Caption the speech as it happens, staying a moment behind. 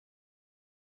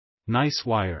Nice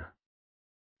wire.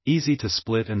 Easy to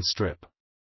split and strip.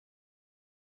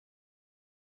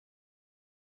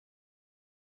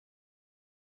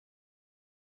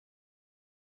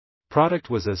 Product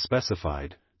was as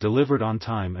specified, delivered on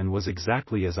time and was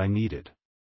exactly as I needed.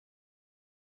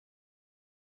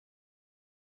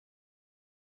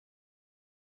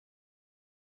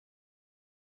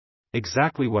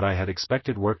 Exactly what I had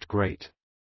expected. Worked great.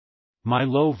 My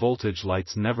low voltage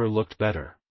lights never looked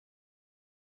better.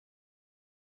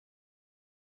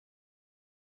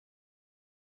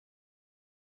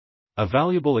 A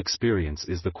valuable experience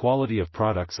is the quality of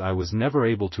products I was never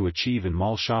able to achieve in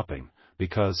mall shopping,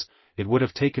 because it would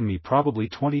have taken me probably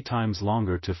 20 times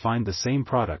longer to find the same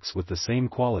products with the same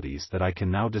qualities that I can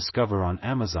now discover on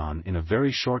Amazon in a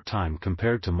very short time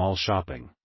compared to mall shopping.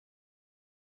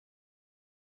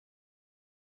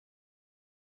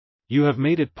 You have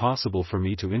made it possible for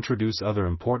me to introduce other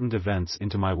important events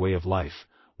into my way of life,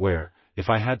 where, if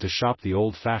I had to shop the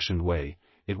old-fashioned way,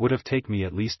 it would have taken me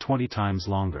at least 20 times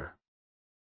longer.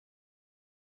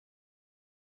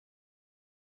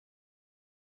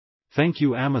 Thank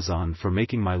you Amazon for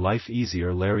making my life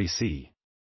easier. Larry C.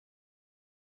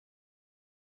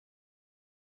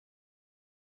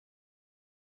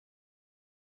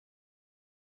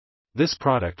 This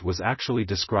product was actually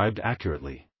described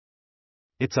accurately.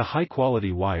 It's a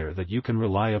high-quality wire that you can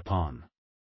rely upon.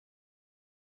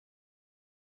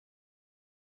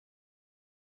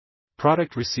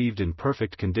 Product received in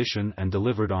perfect condition and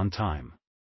delivered on time.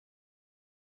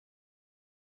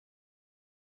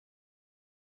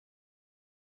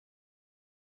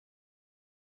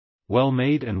 Well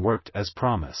made and worked as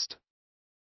promised.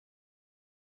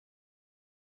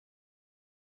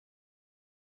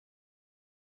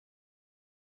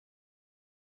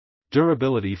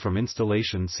 Durability from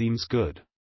installation seems good.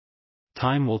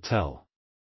 Time will tell.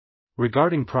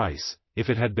 Regarding price, if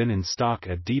it had been in stock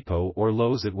at Depot or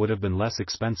Lowe's it would have been less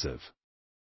expensive.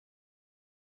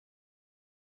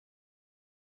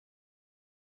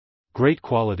 Great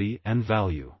quality and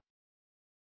value.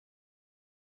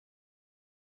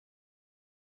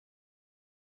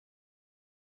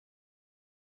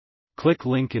 Click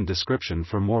link in description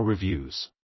for more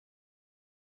reviews.